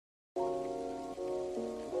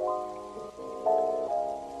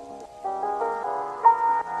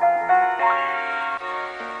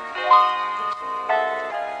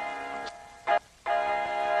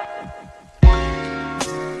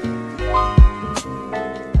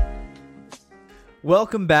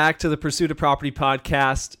Welcome back to the Pursuit of Property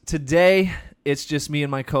podcast. Today, it's just me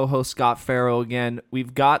and my co-host Scott Farrow again.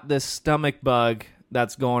 We've got this stomach bug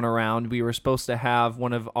that's going around. We were supposed to have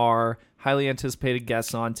one of our highly anticipated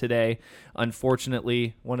guests on today.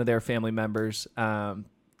 Unfortunately, one of their family members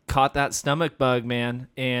caught that stomach bug, man,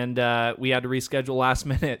 and we had to reschedule last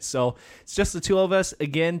minute. So it's just the two of us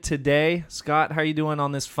again today. Scott, how are you doing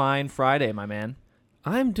on this fine Friday, my man?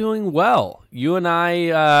 I'm doing well. You and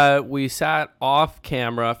I, we sat off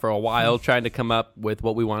camera for a while trying to come up with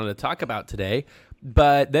what we wanted to talk about today.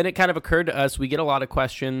 But then it kind of occurred to us, we get a lot of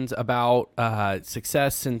questions about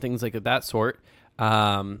success and things like that sort,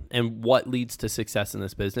 and what leads to success in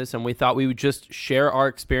this business. And we thought we would just share our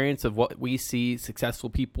experience of what we see successful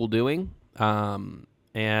people doing.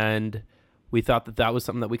 And we thought that that was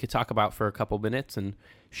something that we could talk about for a couple minutes and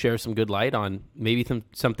share some good light on maybe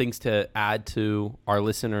some things to add to our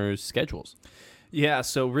listeners' schedules. Yeah,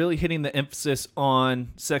 so really hitting the emphasis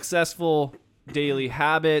on successful daily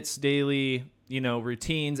habits, daily,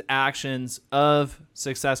 routines, actions of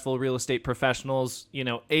successful real estate professionals,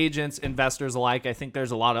 agents, investors alike. I think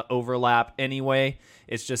there's a lot of overlap anyway.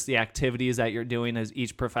 It's just the activities that you're doing as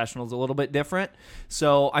each professional is a little bit different.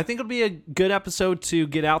 So I think it'll be a good episode to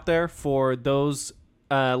get out there for those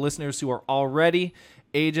listeners who are already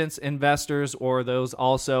agents, investors, or those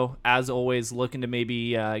also, as always, looking to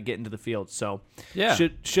maybe get into the field. So yeah,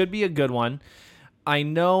 should be a good one. I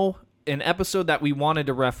know an episode that we wanted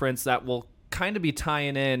to reference that will kind of be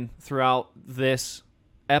tying in throughout this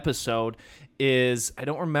episode is, I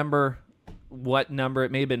don't remember what number,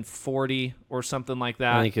 it may have been 40 or something like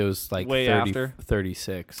that. I think it was like way 30, after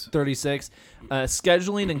 36.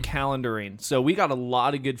 Scheduling and calendaring. So we got a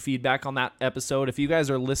lot of good feedback on that episode. If you guys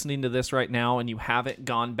are listening to this right now and you haven't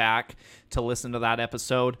gone back to listen to that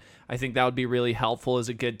episode, I think that would be really helpful as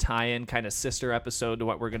a good tie-in kind of sister episode to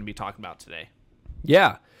what we're going to be talking about today.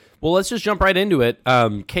 Yeah. Well, let's just jump right into it.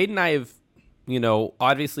 Kate and I have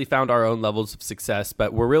obviously found our own levels of success,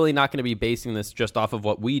 but we're really not going to be basing this just off of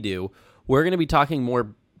what we do. We're going to be talking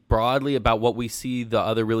more broadly about what we see the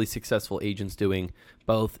other really successful agents doing,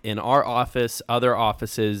 both in our office, other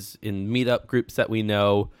offices, in meetup groups that we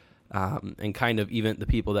know, and kind of even the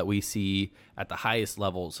people that we see at the highest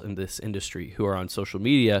levels in this industry who are on social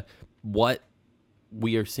media, what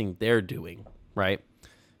we are seeing they're doing, right?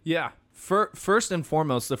 Yeah. First and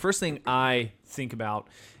foremost, the first thing I think about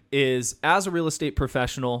is, as a real estate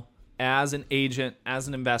professional, as an agent, as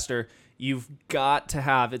an investor, you've got to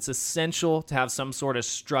have, it's essential to have some sort of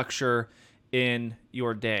structure in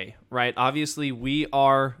your day, right? Obviously, we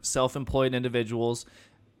are self-employed individuals.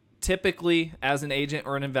 Typically, as an agent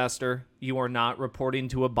or an investor, you are not reporting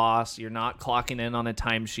to a boss. You're not clocking in on a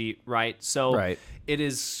timesheet, right? So Right. It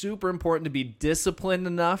is super important to be disciplined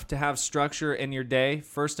enough to have structure in your day,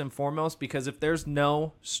 first and foremost, because if there's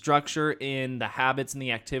no structure in the habits and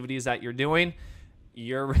the activities that you're doing,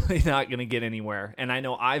 you're really not going to get anywhere. And I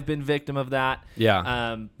know I've been victim of that.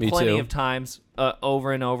 Yeah, me plenty too. of times,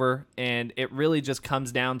 over and over. And it really just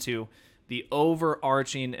comes down to the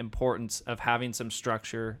overarching importance of having some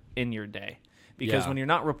structure in your day. Because when you're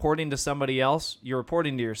not reporting to somebody else, you're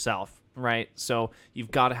reporting to yourself, right? So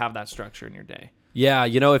you've got to have that structure in your day. Yeah,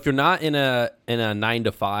 if you're not in a 9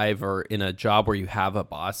 to 5 or in a job where you have a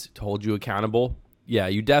boss to hold you accountable, yeah,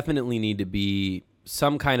 you definitely need to be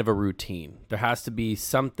some kind of a routine. There has to be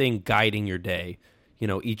something guiding your day,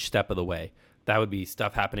 each step of the way. That would be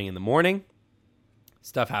stuff happening in the morning,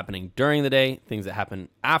 stuff happening during the day, things that happen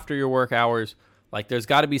after your work hours. Like, there's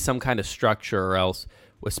got to be some kind of structure, or else,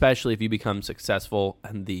 especially if you become successful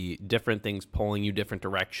and the different things pulling you different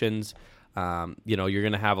directions, you're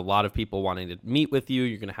going to have a lot of people wanting to meet with you.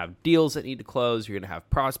 You're going to have deals that need to close. You're going to have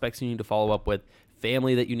prospects you need to follow up with,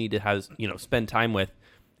 family that you need to have, spend time with.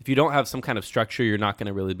 If you don't have some kind of structure, you're not going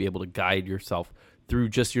to really be able to guide yourself through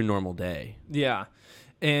just your normal day. Yeah.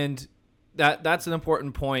 And that's an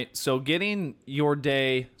important point. So getting your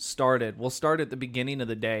day started, we'll start at the beginning of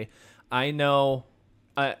the day. I know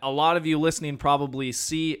a lot of you listening probably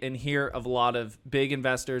see and hear of a lot of big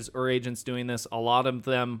investors or agents doing this. A lot of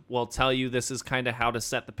them will tell you this is kind of how to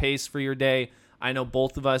set the pace for your day. I know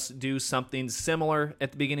both of us do something similar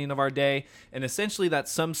at the beginning of our day. And essentially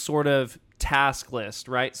that's some sort of task list,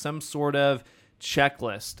 right? Some sort of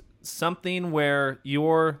checklist, something where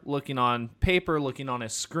you're looking on paper, looking on a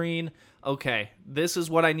screen. Okay, this is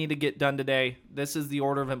what I need to get done today. This is the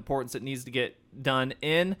order of importance that needs to get done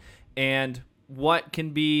in, and what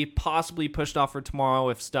can be possibly pushed off for tomorrow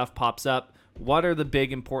if stuff pops up. What are the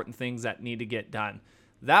big important things that need to get done?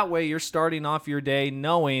 That way you're starting off your day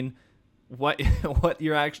knowing what what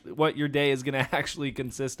your day is going to actually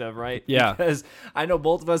consist of, right? Yeah. Because I know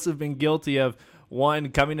both of us have been guilty of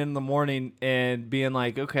one coming in the morning and being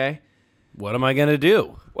like, okay, what am I going to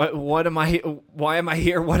do? What am I? Why am I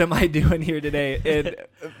here? What am I doing here today? And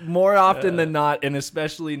more often than not, and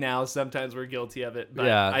especially now, sometimes we're guilty of it. But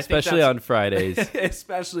yeah, especially on Fridays.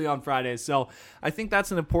 Especially on Fridays. So I think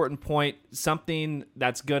that's an important point. Something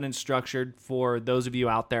that's good and structured for those of you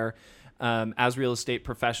out there as real estate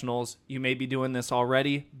professionals. You may be doing this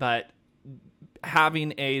already, but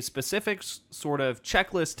having a specific sort of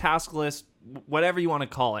checklist, task list, whatever you want to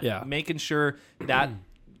call it, making sure that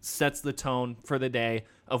sets the tone for the day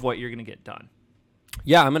of what you're going to get done.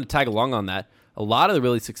 Yeah, I'm going to tag along on that. A lot of the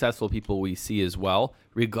really successful people we see as well,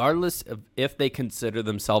 regardless of if they consider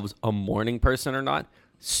themselves a morning person or not,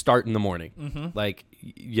 start in the morning. Mm-hmm. Like,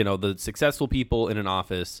 the successful people in an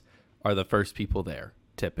office are the first people there,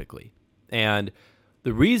 typically. And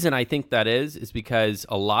the reason I think that is because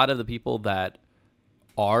a lot of the people that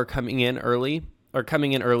are coming in early are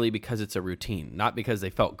coming in early because it's a routine, not because they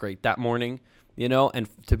felt great that morning. And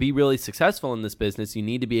to be really successful in this business, you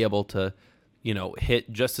need to be able to,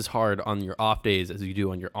 hit just as hard on your off days as you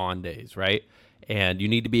do on your on days, right? And you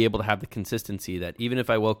need to be able to have the consistency that even if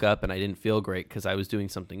I woke up and I didn't feel great because I was doing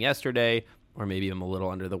something yesterday, or maybe I'm a little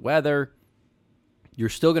under the weather, you're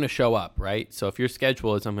still going to show up, right? So if your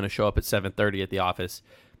schedule is I'm going to show up at 7:30 at the office,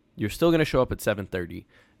 you're still going to show up at 7:30.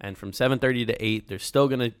 And from 7:30 to 8, they're still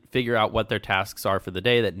going to figure out what their tasks are for the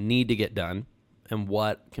day that need to get done and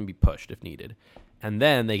what can be pushed if needed. And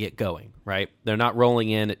then they get going, right? They're not rolling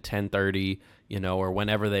in at 10:30, or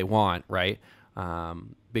whenever they want, right?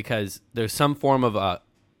 Because there's some form of a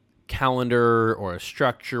calendar or a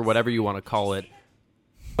structure, whatever you want to call it.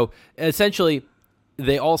 So essentially,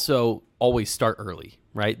 they also always start early,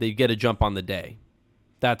 right? They get a jump on the day.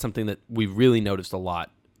 That's something that we've really noticed a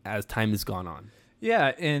lot as time has gone on.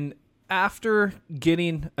 Yeah, and after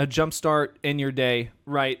getting a jump start in your day,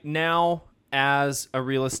 right now, as a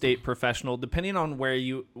real estate professional, depending on where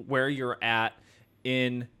you're at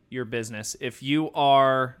in your business, if you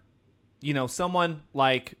are, someone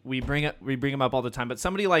like we bring him up all the time, but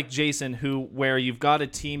somebody like Jason, where you've got a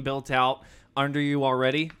team built out under you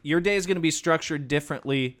already, your day is going to be structured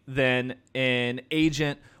differently than an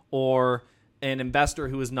agent or an investor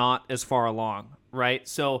who is not as far along, right?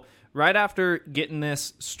 So right after getting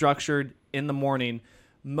this structured in the morning,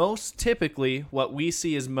 most typically what we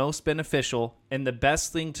see is most beneficial and the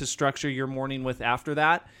best thing to structure your morning with after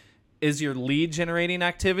that is your lead generating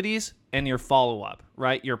activities and your follow-up,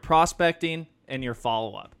 right? Your prospecting and your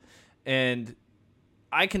follow-up. And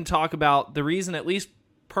I can talk about the reason, at least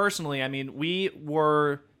personally, we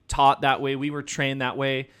were taught that way. We were trained that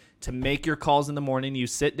way to make your calls in the morning. You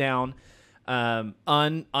sit down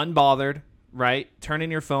unbothered, right?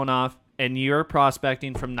 Turning your phone off and you're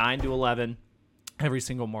prospecting from 9 to 11 every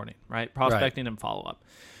single morning, right? Prospecting and follow-up.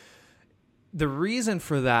 The reason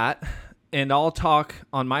for that, and I'll talk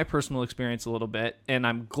on my personal experience a little bit, and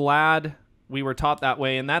I'm glad we were taught that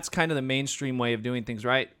way, and that's kind of the mainstream way of doing things,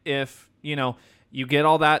 right? If, you get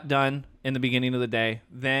all that done in the beginning of the day,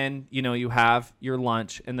 then, you have your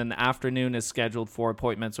lunch, and then the afternoon is scheduled for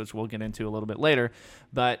appointments, which we'll get into a little bit later.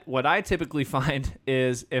 But what I typically find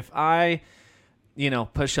is if I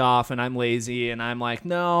push off and I'm lazy and I'm like,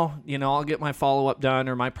 no, I'll get my follow-up done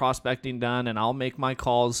or my prospecting done and I'll make my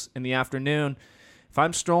calls in the afternoon. If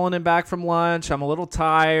I'm strolling in back from lunch, I'm a little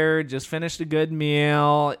tired, just finished a good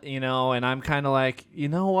meal, and I'm kind of like, you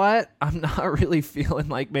know what? I'm not really feeling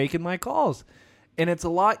like making my calls. And it's a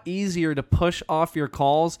lot easier to push off your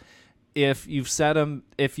calls if you've set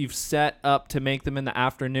up to make them in the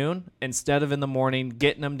afternoon instead of in the morning,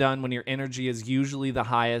 getting them done when your energy is usually the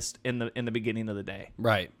highest in the beginning of the day.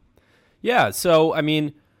 Right. Yeah. So,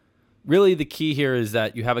 really the key here is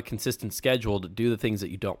that you have a consistent schedule to do the things that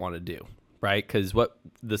you don't want to do, right? Because what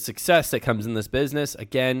the success that comes in this business,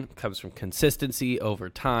 again, comes from consistency over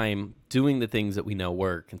time, doing the things that we know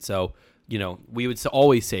work. And so, we would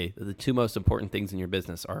always say that the two most important things in your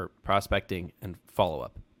business are prospecting and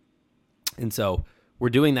follow-up. And so we're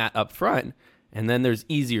doing that up front, and then there's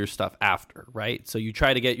easier stuff after, right? So you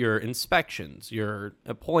try to get your inspections, your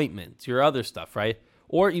appointments, your other stuff, right?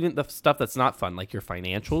 Or even the stuff that's not fun, like your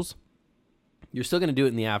financials. You're still going to do it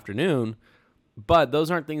in the afternoon, but those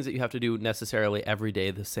aren't things that you have to do necessarily every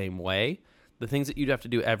day the same way. The things that you'd have to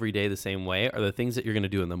do every day the same way are the things that you're going to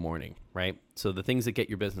do in the morning, right? So the things that get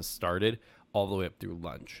your business started all the way up through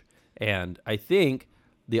lunch. And I think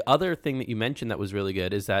the other thing that you mentioned that was really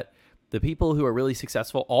good is that the people who are really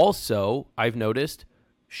successful also, I've noticed,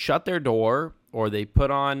 shut their door or they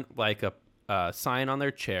put on like a sign on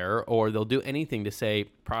their chair, or they'll do anything to say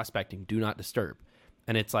prospecting, do not disturb.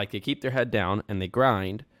 And it's like they keep their head down and they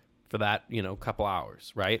grind for that, couple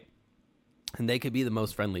hours, right? And they could be the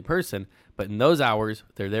most friendly person, but in those hours,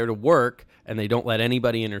 they're there to work and they don't let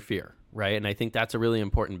anybody interfere, right? And I think that's a really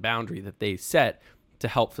important boundary that they set to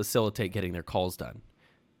help facilitate getting their calls done.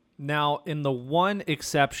 Now, in the one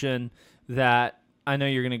exception that I know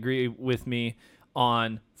you're going to agree with me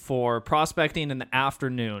on for prospecting in the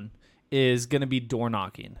afternoon is going to be door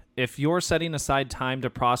knocking. If you're setting aside time to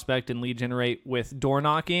prospect and lead generate with door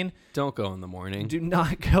knocking, don't go in the morning. Do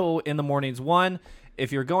not go in the mornings. One,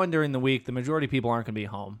 if you're going during the week, the majority of people aren't going to be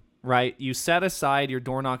home, right? You set aside your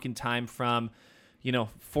door knocking time from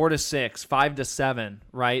 4 to 6, 5 to 7,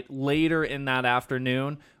 right? Later in that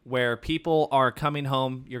afternoon where people are coming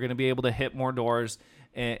home, you're going to be able to hit more doors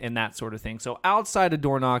and that sort of thing. So outside of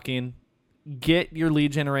door knocking, get your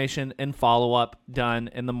lead generation and follow-up done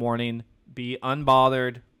in the morning. Be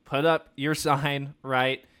unbothered. Put up your sign,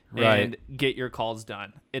 right? And get your calls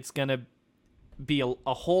done. It's going to be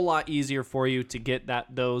a whole lot easier for you to get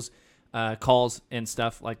those calls and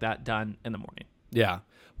stuff like that done in the morning. Yeah.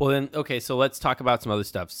 Well, then, okay, so let's talk about some other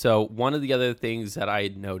stuff. So one of the other things that I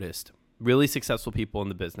had noticed, really successful people in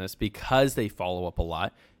the business, because they follow up a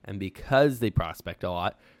lot and because they prospect a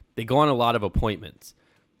lot, they go on a lot of appointments.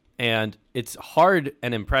 And it's hard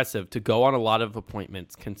and impressive to go on a lot of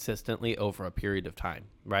appointments consistently over a period of time,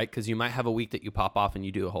 right? Because you might have a week that you pop off and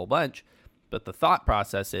you do a whole bunch. But the thought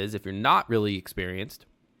process is, if you're not really experienced,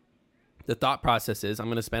 the thought process is, I'm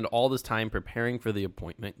going to spend all this time preparing for the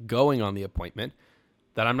appointment, going on the appointment,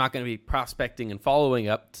 that I'm not going to be prospecting and following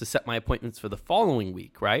up to set my appointments for the following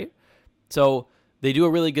week, right? So they do a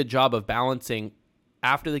really good job of balancing.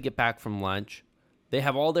 After they get back from lunch, they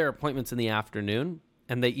have all their appointments in the afternoon,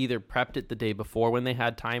 and they either prepped it the day before when they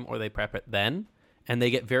had time or they prep it then. And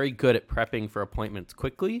they get very good at prepping for appointments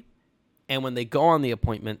quickly. And when they go on the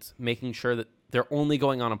appointments, making sure that they're only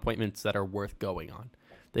going on appointments that are worth going on.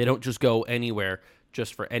 They don't just go anywhere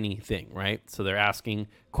just for anything, right? So they're asking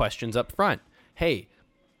questions up front. Hey,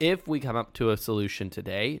 if we come up to a solution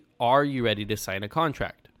today, are you ready to sign a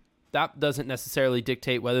contract? That doesn't necessarily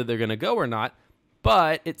dictate whether they're going to go or not,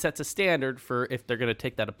 but it sets a standard for if they're going to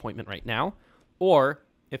take that appointment right now. Or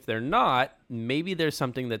if they're not, maybe there's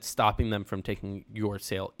something that's stopping them from taking your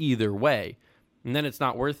sale either way. And then it's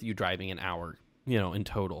not worth you driving an hour, in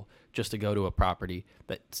total, just to go to a property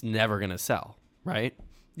that's never going to sell, right?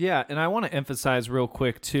 Yeah, and I want to emphasize real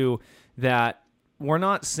quick, too, that we're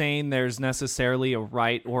not saying there's necessarily a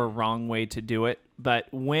right or a wrong way to do it. But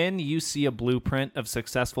when you see a blueprint of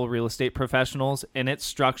successful real estate professionals and it's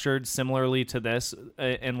structured similarly to this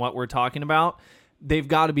and what we're talking about, they've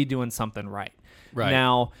got to be doing something right. Right.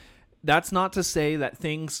 Now, that's not to say that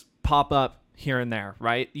things pop up here and there,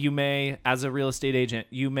 right? You may, as a real estate agent,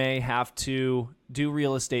 you may have to do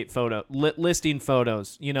real estate listing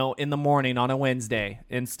photos, in the morning on a Wednesday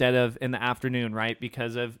instead of in the afternoon, right?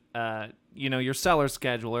 Because of, your seller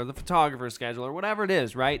schedule or the photographer schedule or whatever it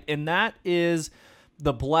is, right? And that is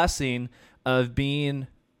the blessing of being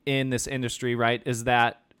in this industry, right? Is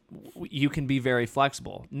that you can be very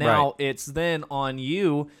flexible. Now It's then on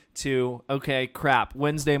you to, okay, crap,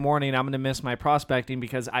 Wednesday morning, I'm going to miss my prospecting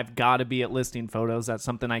because I've got to be at listing photos. That's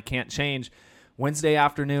something I can't change. Wednesday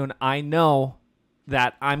afternoon, I know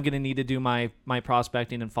that I'm going to need to do my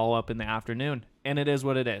prospecting and follow up in the afternoon. And it is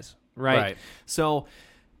what it is, right? So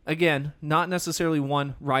again, not necessarily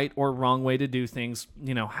one right or wrong way to do things,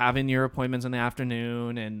 having your appointments in the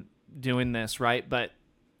afternoon and doing this, right? But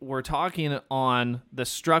we're talking on the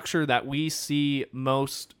structure that we see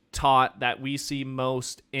most taught, that we see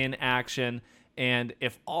most in action. And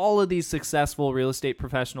if all of these successful real estate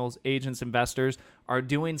professionals, agents, investors are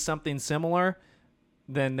doing something similar,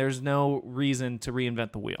 then there's no reason to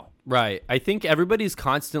reinvent the wheel. Right. I think everybody's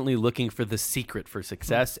constantly looking for the secret for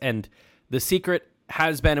success. And the secret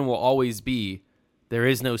has been and will always be, there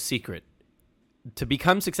is no secret. To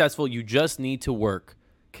become successful, you just need to work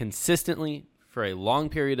consistently for a long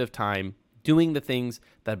period of time, doing the things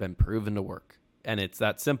that have been proven to work. And it's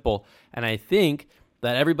that simple. And I think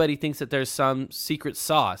that everybody thinks that there's some secret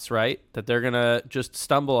sauce, right? That they're going to just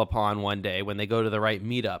stumble upon one day when they go to the right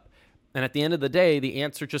meetup. And at the end of the day, the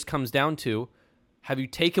answer just comes down to, have you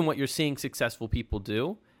taken what you're seeing successful people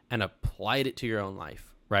do and applied it to your own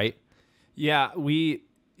life, right? Yeah,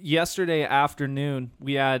 yesterday afternoon,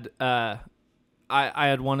 we had... I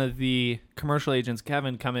had one of the commercial agents,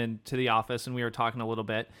 Kevin, come into the office, and we were talking a little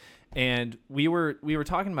bit, and we were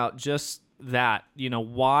talking about just that.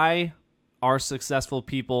 Why are successful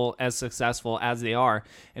people as successful as they are.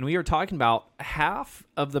 And we are talking about half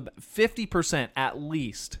of the 50% at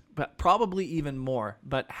least, but probably even more,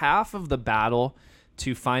 but half of the battle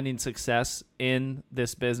to finding success in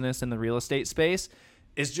this business, in the real estate space,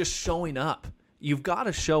 is just showing up. You've got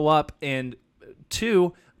to show up, and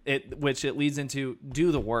which it leads into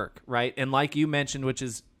do the work, right? And like you mentioned, which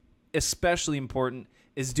is especially important,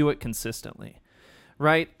 is do it consistently,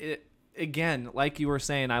 right? Again, like you were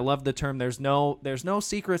saying, I love the term. There's no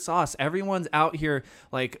secret sauce. Everyone's out here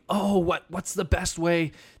like, oh, what's the best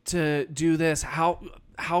way to do this? How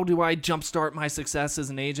do I jumpstart my success as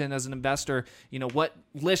an agent, as an investor? What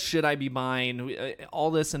list should I be buying?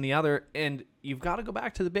 All this and the other. And you've got to go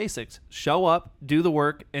back to the basics. Show up, do the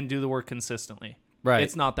work, and do the work consistently. Right.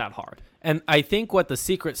 It's not that hard. And I think what the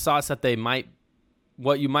secret sauce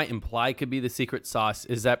what you might imply could be the secret sauce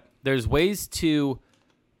is that there's ways to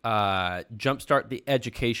jumpstart the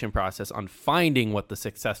education process on finding what the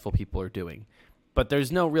successful people are doing. But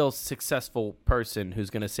there's no real successful person who's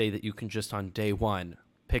going to say that you can just on day one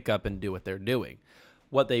pick up and do what they're doing.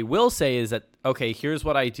 What they will say is that, okay, here's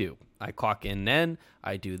what I do. I clock in then,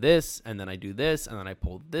 I do this, and then I do this, and then I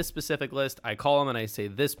pull this specific list. I call them and I say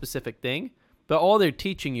this specific thing. But all they're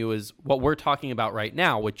teaching you is what we're talking about right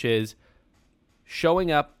now, which is showing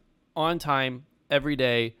up on time every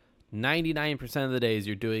day. 99% of the days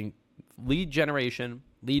you're doing lead generation,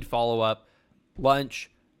 lead follow-up, lunch,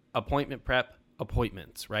 appointment prep,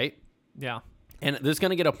 appointments, right? Yeah. And there's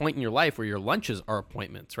going to get a point in your life where your lunches are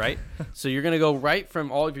appointments, right? So you're going to go right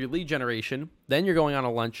from all of your lead generation, then you're going on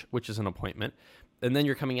a lunch, which is an appointment, and then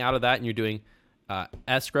you're coming out of that and you're doing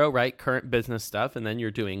escrow, right? Current business stuff, and then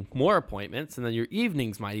you're doing more appointments, and then your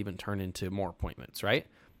evenings might even turn into more appointments, right?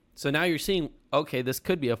 So now you're seeing, okay, this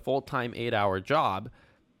could be a full-time 8-hour job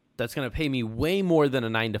that's going to pay me way more than a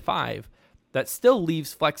 9-to-5. That still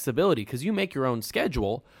leaves flexibility because you make your own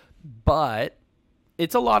schedule, but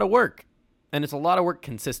it's a lot of work, and it's a lot of work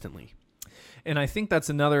consistently. And I think that's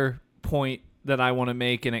another point that I want to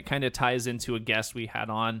make, and it kind of ties into a guest we had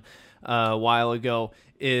on a while ago,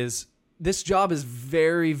 is this job is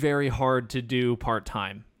very, very hard to do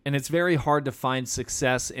part-time, and it's very hard to find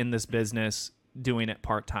success in this business doing it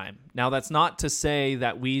part-time. Now, that's not to say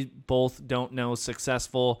that we both don't know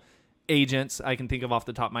successful agents I can think of off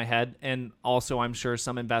the top of my head, and also I'm sure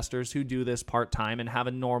some investors who do this part-time and have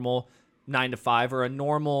a normal 9-to-5 or a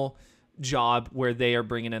normal job where they are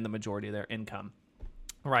bringing in the majority of their income,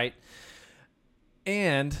 right?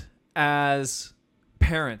 And as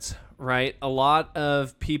parents, right, a lot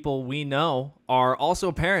of people we know are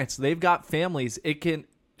also parents. They've got families.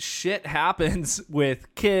 Shit happens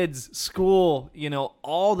with kids, school,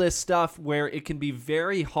 all this stuff where it can be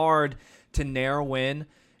very hard to narrow in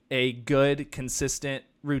a good, consistent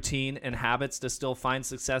routine and habits to still find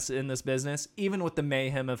success in this business, even with the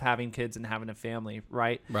mayhem of having kids and having a family,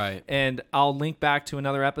 right? Right. And I'll link back to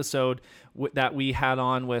another episode that we had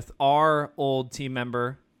on with our old team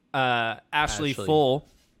member, Ashley Full,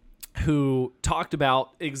 who talked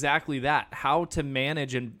about exactly that, how to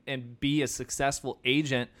manage and be a successful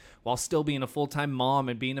agent while still being a full-time mom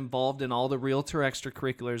and being involved in all the realtor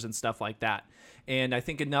extracurriculars and stuff like that. And I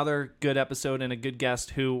think another good episode and a good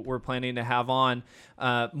guest who we're planning to have on,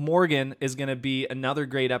 Morgan, is going to be another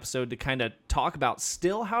great episode to kind of talk about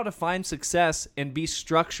still how to find success and be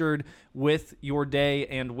structured with your day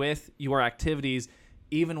and with your activities,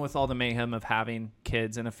 even with all the mayhem of having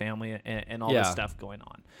kids and a family and all this stuff going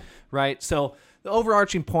on, right? So the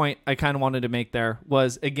overarching point I kind of wanted to make there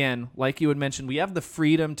was, again, like you had mentioned, we have the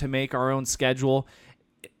freedom to make our own schedule.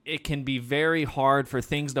 It can be very hard for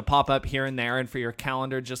things to pop up here and there and for your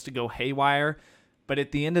calendar just to go haywire. But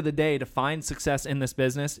at the end of the day, to find success in this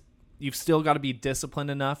business, you've still got to be disciplined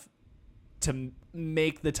enough to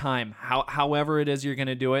make the time, however it is you're going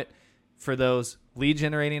to do it, for those lead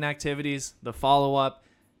generating activities, the follow-up,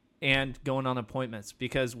 and going on appointments.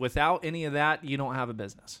 Because without any of that, you don't have a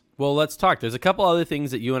business. Well, let's talk. There's a couple other things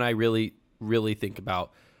that you and I really, really think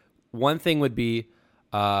about. One thing would be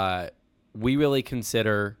we really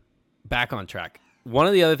consider back on track. One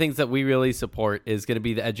of the other things that we really support is going to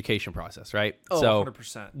be the education process, right? Oh, so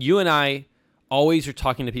 100%. You and I always are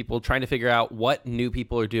talking to people, trying to figure out what new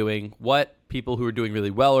people are doing, what people who are doing really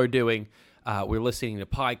well are doing. We're listening to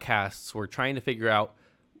podcasts. We're trying to figure out,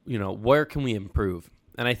 where can we improve?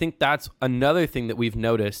 And I think that's another thing that we've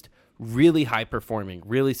noticed. Really high performing,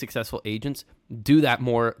 really successful agents do that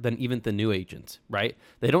more than even the new agents, right?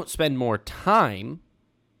 They don't spend more time,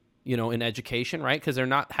 in education, right? Because they're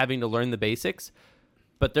not having to learn the basics,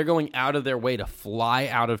 but they're going out of their way to fly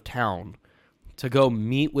out of town to go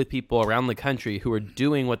meet with people around the country who are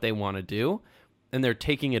doing what they want to do. and they're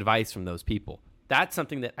taking advice from those people. That's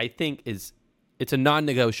something that I think it's a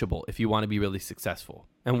non-negotiable if you want to be really successful.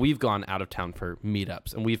 And we've gone out of town for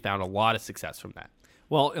meetups, and we've found a lot of success from that.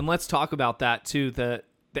 Well, and let's talk about that too, the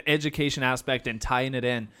education aspect and tying it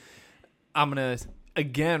in. I'm going to,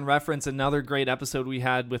 again, reference another great episode we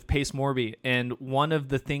had with Pace Morby, and one of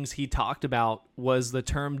the things he talked about was the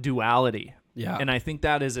term duality. Yeah. And I think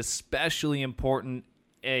that is especially important,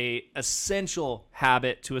 a essential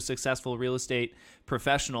habit to a successful real estate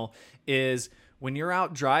professional is when you're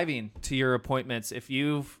out driving to your appointments, if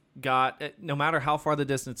you've got, no matter how far the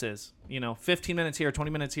distance is, 15 minutes here,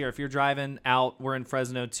 20 minutes here, if you're driving out, we're in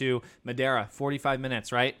Fresno to Madera, 45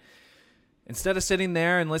 minutes, right? Instead of sitting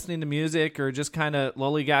there and listening to music or just kind of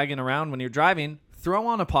lollygagging around when you're driving, throw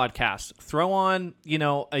on a podcast, throw on, a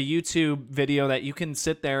YouTube video that you can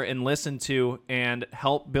sit there and listen to and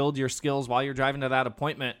help build your skills while you're driving to that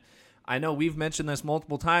appointment. I know we've mentioned this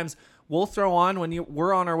multiple times. We'll throw on when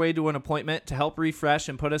we're on our way to an appointment to help refresh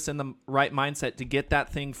and put us in the right mindset to get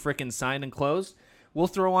that thing freaking signed and closed. We'll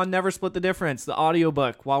throw on Never Split the Difference, the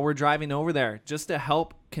audiobook, while we're driving over there, just to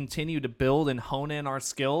help continue to build and hone in our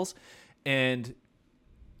skills. And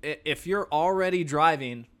if you're already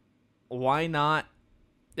driving, why not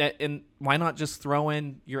just throw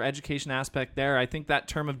in your education aspect there? I think that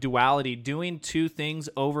term of duality, doing two things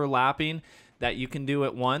overlapping that you can do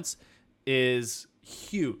at once, is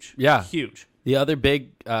huge. Yeah. Huge. The other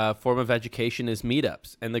big form of education is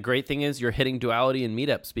meetups. And the great thing is you're hitting duality in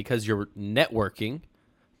meetups because you're networking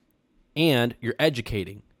and you're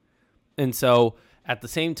educating. And so at the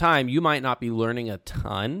same time, you might not be learning a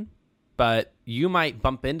ton, but you might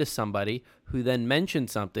bump into somebody who then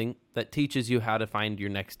mentions something that teaches you how to find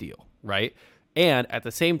your next deal, right? And at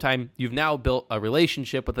the same time, you've now built a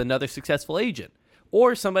relationship with another successful agent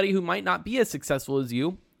or somebody who might not be as successful as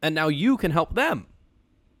you, and now you can help them.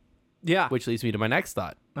 Yeah. Which leads me to my next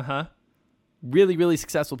thought. Uh-huh. Really, really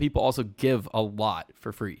successful people also give a lot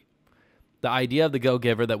for free. The idea of the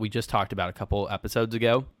go-giver that we just talked about a couple episodes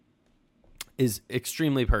ago is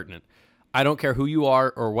extremely pertinent. I don't care who you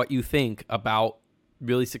are or what you think about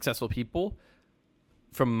really successful people.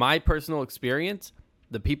 From my personal experience,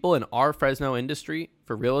 the people in our Fresno industry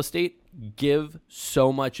for real estate give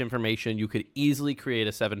so much information. You could easily create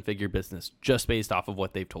a 7-figure business just based off of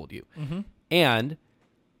what they've told you. Mm-hmm. And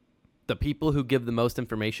the people who give the most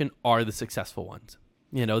information are the successful ones.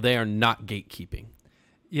 They are not gatekeeping.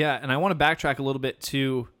 Yeah, and I want to backtrack a little bit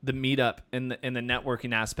to the meetup and the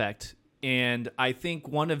networking aspect. And I think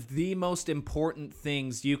one of the most important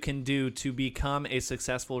things you can do to become a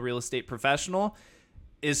successful real estate professional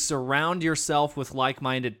is surround yourself with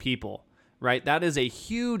like-minded people, right? That is a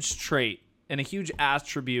huge trait and a huge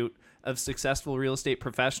attribute of successful real estate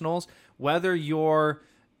professionals. Whether you're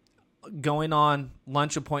going on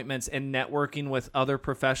lunch appointments and networking with other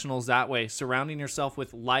professionals that way, surrounding yourself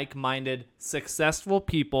with like-minded, successful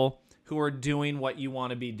people who are doing what you want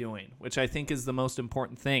to be doing, which I think is the most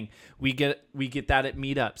important thing. We get that at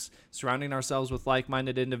meetups, surrounding ourselves with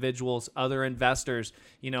like-minded individuals, other investors.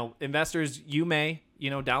 Investors you may,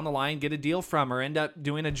 down the line get a deal from or end up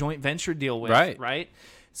doing a joint venture deal with, right?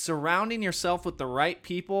 Surrounding yourself with the right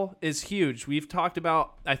people is huge. We've talked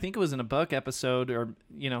about, I think it was in a book episode or,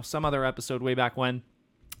 some other episode way back when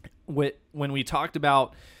we talked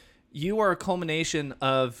about you are a culmination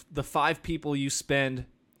of the 5 people you spend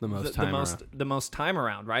the most time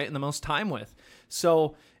around, right? And the most time with.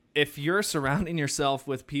 So if you're surrounding yourself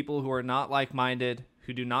with people who are not like-minded,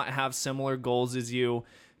 who do not have similar goals as you,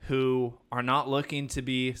 who are not looking to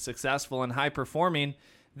be successful and high-performing,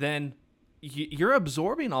 then you're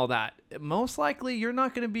absorbing all that. Most likely, you're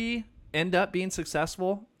not going to end up being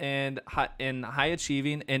successful and high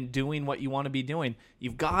achieving and doing what you want to be doing.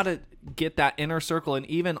 You've got to get that inner circle and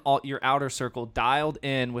even your outer circle dialed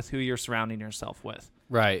in with who you're surrounding yourself with.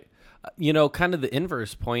 Right. Kind of the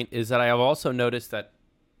inverse point is that I have also noticed that,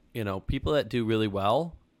 people that do really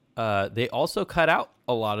well, they also cut out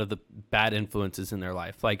a lot of the bad influences in their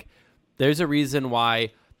life. Like, there's a reason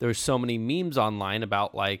why there's so many memes online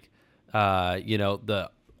about the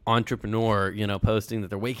entrepreneur, posting that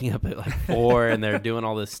they're waking up at like 4 and they're doing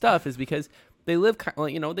all this stuff is because they live,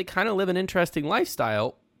 they kind of live an interesting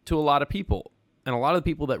lifestyle to a lot of people. And a lot of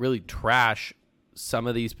the people that really trash some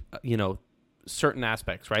of these, certain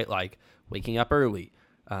aspects, right? Like waking up early,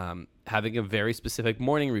 having a very specific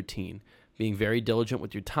morning routine, being very diligent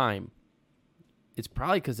with your time. It's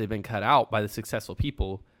probably because they've been cut out by the successful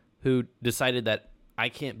people who decided that I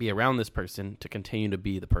can't be around this person to continue to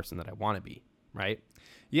be the person that I want to be, right?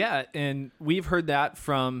 Yeah, and we've heard that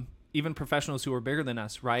from even professionals who are bigger than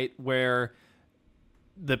us, right? Where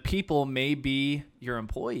the people may be your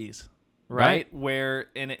employees, right? Where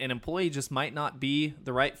an employee just might not be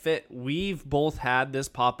the right fit. We've both had this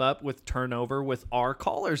pop up with turnover with our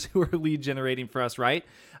callers who are lead generating for us, right?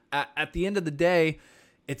 At the end of the day,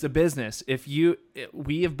 it's a business.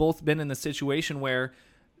 We have both been in the situation where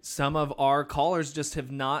some of our callers just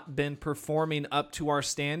have not been performing up to our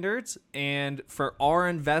standards. And for our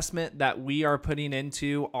investment that we are putting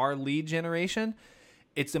into our lead generation,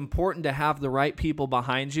 it's important to have the right people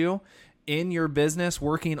behind you in your business,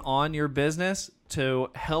 working on your business to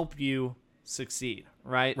help you succeed,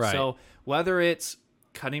 right? So whether it's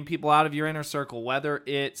cutting people out of your inner circle, whether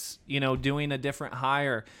it's, doing a different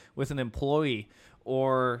hire with an employee,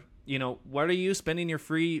 or what are you spending your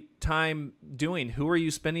free time doing? Who are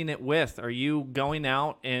you spending it with? Are you going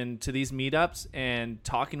out and to these meetups and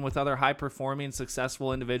talking with other high-performing,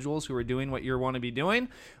 successful individuals who are doing what you want to be doing?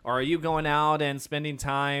 Or are you going out and spending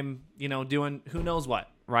time, doing who knows what,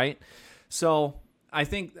 right? So I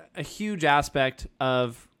think a huge aspect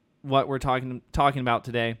of what we're talking about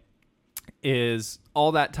today is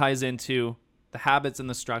all that ties into the habits and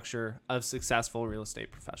the structure of successful real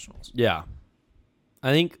estate professionals. Yeah.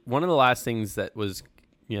 I think one of the last things that was,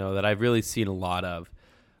 that I've really seen a lot of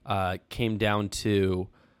came down to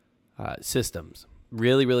systems.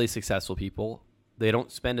 Really, really successful people, they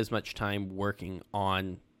don't spend as much time working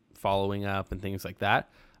on following up and things like that.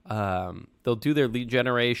 They'll do their lead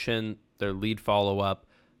generation, their lead follow-up,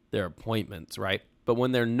 their appointments, right? But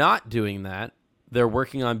when they're not doing that, they're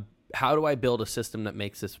working on how do I build a system that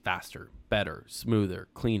makes this faster, better, smoother,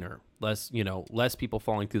 cleaner, less people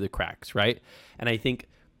falling through the cracks, right? And I think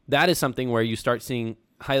that is something where you start seeing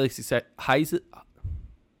highly successful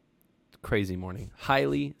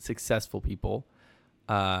people.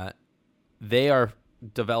 They are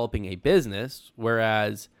developing a business,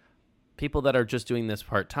 whereas people that are just doing this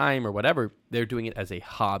part-time or whatever, they're doing it as a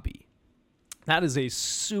hobby. That is a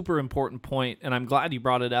super important point, and I'm glad you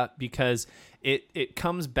brought it up because it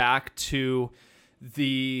comes back to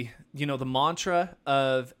the mantra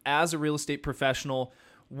of, as a real estate professional,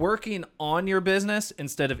 working on your business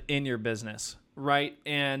instead of in your business, right?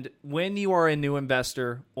 And when you are a new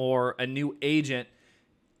investor or a new agent,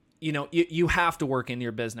 you have to work in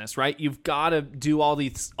your business, right? You've got to do all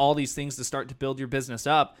these things to start to build your business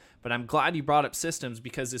up. But I'm glad you brought up systems,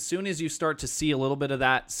 because as soon as you start to see a little bit of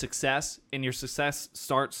that success and your success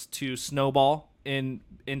starts to snowball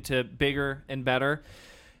into bigger and better,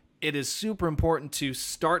 it is super important to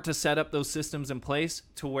start to set up those systems in place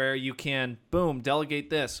to where you can, boom,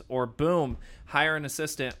 delegate this, or boom, hire an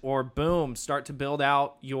assistant, or boom, start to build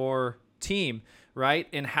out your team, right?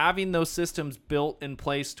 And having those systems built in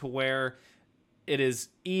place to where it is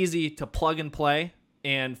easy to plug and play,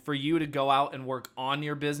 and for you to go out and work on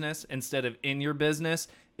your business instead of in your business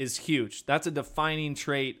is huge. That's a defining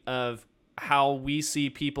trait of how we see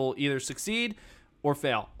people either succeed or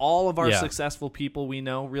fail. All of our successful people we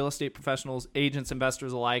know, real estate professionals, agents,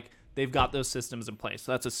 investors alike, they've got those systems in place.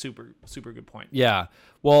 So that's a super, super good point. Yeah.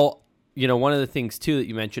 Well, one of the things too that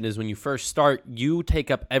you mentioned is when you first start, you take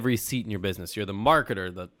up every seat in your business. You're the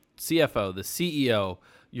marketer, the CFO, the CEO,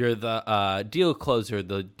 you're the deal closer,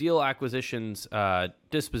 the deal acquisitions,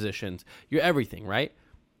 dispositions, you're everything, right?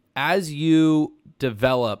 As you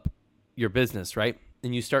develop your business, right?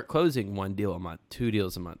 And you start closing 1 deal a month, 2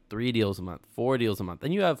 deals a month, 3 deals a month, 4 deals a month.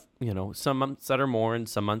 And you have, some months that are more and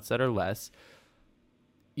some months that are less.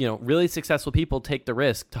 Really successful people take the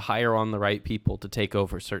risk to hire on the right people to take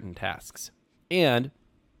over certain tasks. And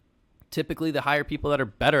typically they hire people that are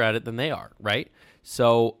better at it than they are, right?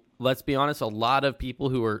 So let's be honest, a lot of people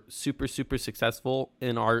who are super, super successful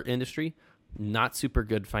in our industry, not super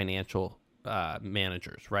good financial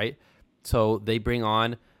managers, right? So they bring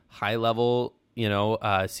on high-level,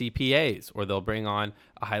 CPAs, or they'll bring on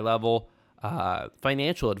a high-level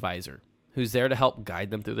financial advisor who's there to help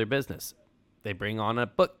guide them through their business. They bring on a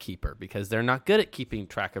bookkeeper because they're not good at keeping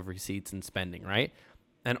track of receipts and spending, right?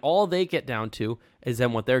 And all they get down to is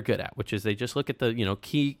then what they're good at, which is they just look at the,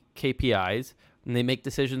 key KPIs and they make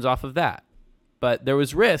decisions off of that. But there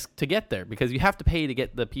was risk to get there because you have to pay to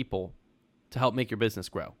get the people to help make your business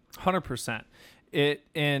grow. 100%.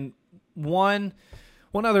 And one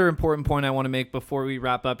other important point I want to make before we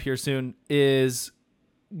wrap up here soon is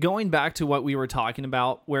going back to what we were talking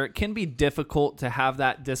about, where it can be difficult to have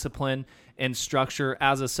that discipline and structure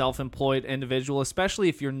as a self-employed individual, especially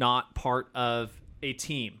if you're not part of a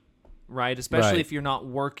team, right? Especially if you're not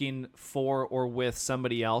working for or with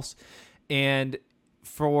somebody else. And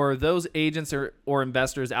for those agents or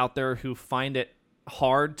investors out there who find it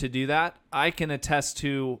hard to do that, I can attest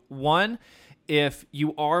to, one, if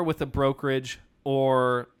you are with a brokerage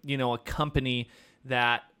or, a company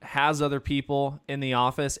that has other people in the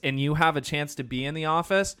office and you have a chance to be in the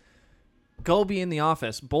office, go be in the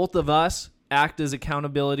office. Both of us act as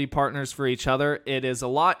accountability partners for each other. It is a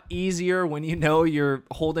lot easier when you know you're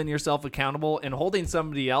holding yourself accountable and holding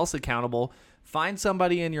somebody else accountable. Find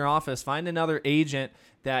somebody in your office, find another agent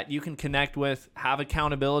that you can connect with, have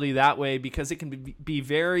accountability that way, because it can be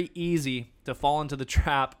very easy to fall into the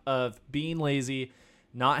trap of being lazy,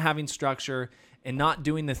 not having structure, and not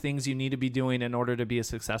doing the things you need to be doing in order to be a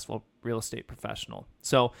successful real estate professional.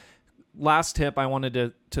 So last tip I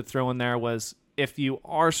wanted to throw in there was, if you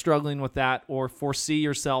are struggling with that or foresee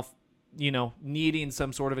yourself, needing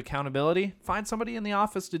some sort of accountability, find somebody in the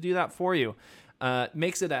office to do that for you.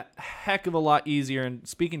 Makes it a heck of a lot easier. And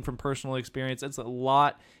speaking from personal experience, it's a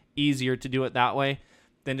lot easier to do it that way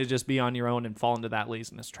than to just be on your own and fall into that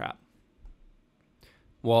laziness trap.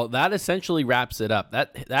 Well, that essentially wraps it up.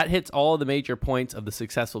 That hits all the major points of the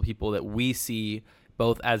successful people that we see,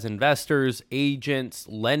 both as investors, agents,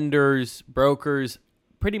 lenders, brokers,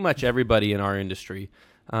 pretty much everybody in our industry.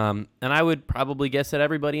 And I would probably guess that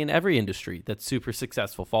everybody in every industry that's super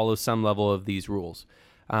successful follows some level of these rules.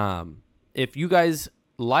 If you guys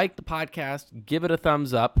like the podcast, give it a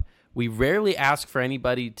thumbs up. We rarely ask for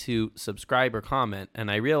anybody to subscribe or comment,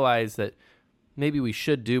 and I realize that maybe we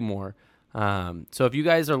should do more. So if you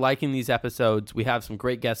guys are liking these episodes, we have some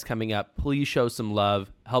great guests coming up. Please show some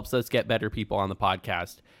love. Helps us get better people on the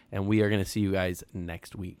podcast, and we are going to see you guys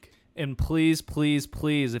next week. And please, please,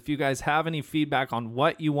 please, if you guys have any feedback on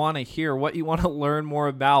what you want to hear, what you want to learn more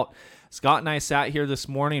about, Scott and I sat here this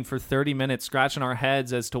morning for 30 minutes scratching our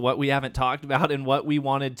heads as to what we haven't talked about and what we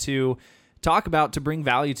wanted to talk about to bring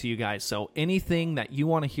value to you guys. So anything that you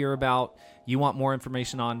want to hear about, you want more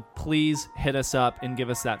information on, please hit us up and give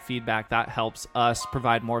us that feedback. That helps us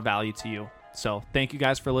provide more value to you. So thank you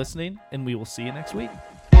guys for listening, and we will see you next week.